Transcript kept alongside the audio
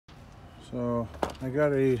So I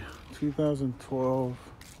got a 2012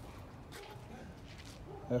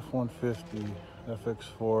 F150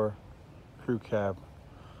 FX4 crew cab.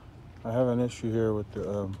 I have an issue here with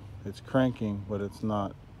the, it's cranking, but it's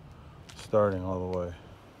not starting all the way.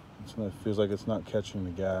 It feels like it's not catching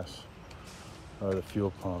the gas or the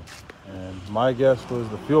fuel pump. And my guess was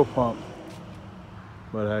the fuel pump,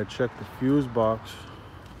 but I checked the fuse box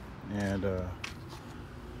and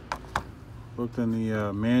looked in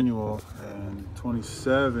the manual, and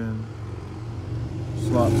 27,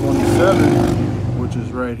 slot 27, which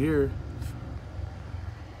is right here,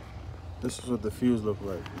 this is what the fuse looked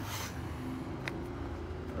like,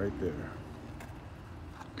 right there.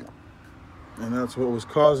 And that's what was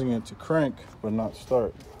causing it to crank but not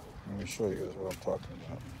start. Let me show you guys what I'm talking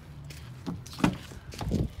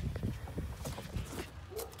about.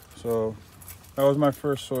 So that was my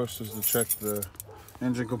first source, is to check the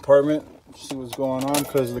engine compartment, see what's going on,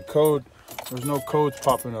 because the code, there's no codes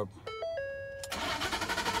popping up.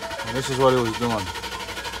 And this is what it was doing.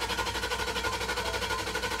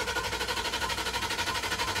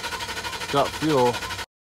 Got fuel.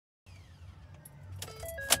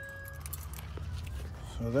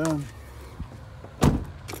 So then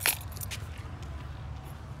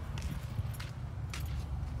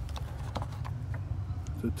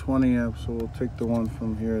the 20 amp, so we'll take the one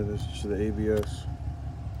from here. This is the ABS.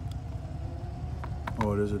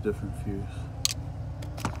 Oh, it is a different fuse.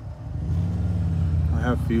 I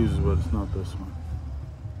have fuses, but it's not this one.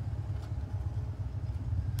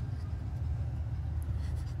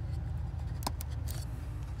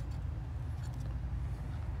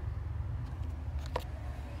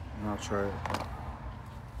 And I'll try it.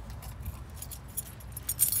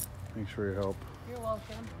 Thanks for your help. You're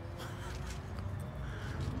welcome.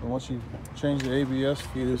 And once you change the ABS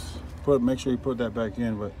fuse, make sure you put that back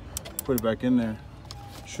in, but put it back in there.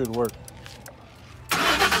 Should work.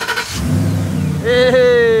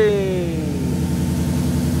 Hey!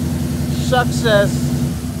 Success!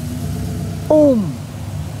 Boom!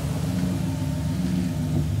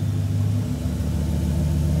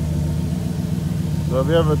 So if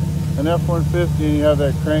you have an F-150 and you have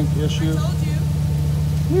that crank issue, I told you.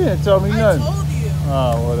 You didn't tell me nothing. I told you.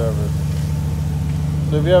 Oh, whatever.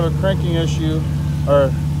 So if you have a cranking issue, or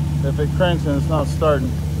if it cranks and it's not starting,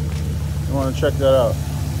 you want to check that out.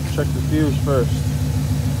 Check the fuse first.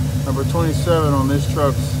 Number 27 on this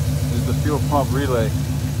truck is the fuel pump relay.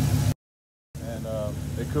 And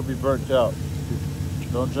it could be burnt out.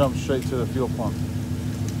 Don't jump straight to the fuel pump.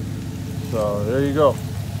 So there you go.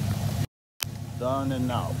 Done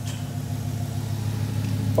and out.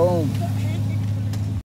 Boom.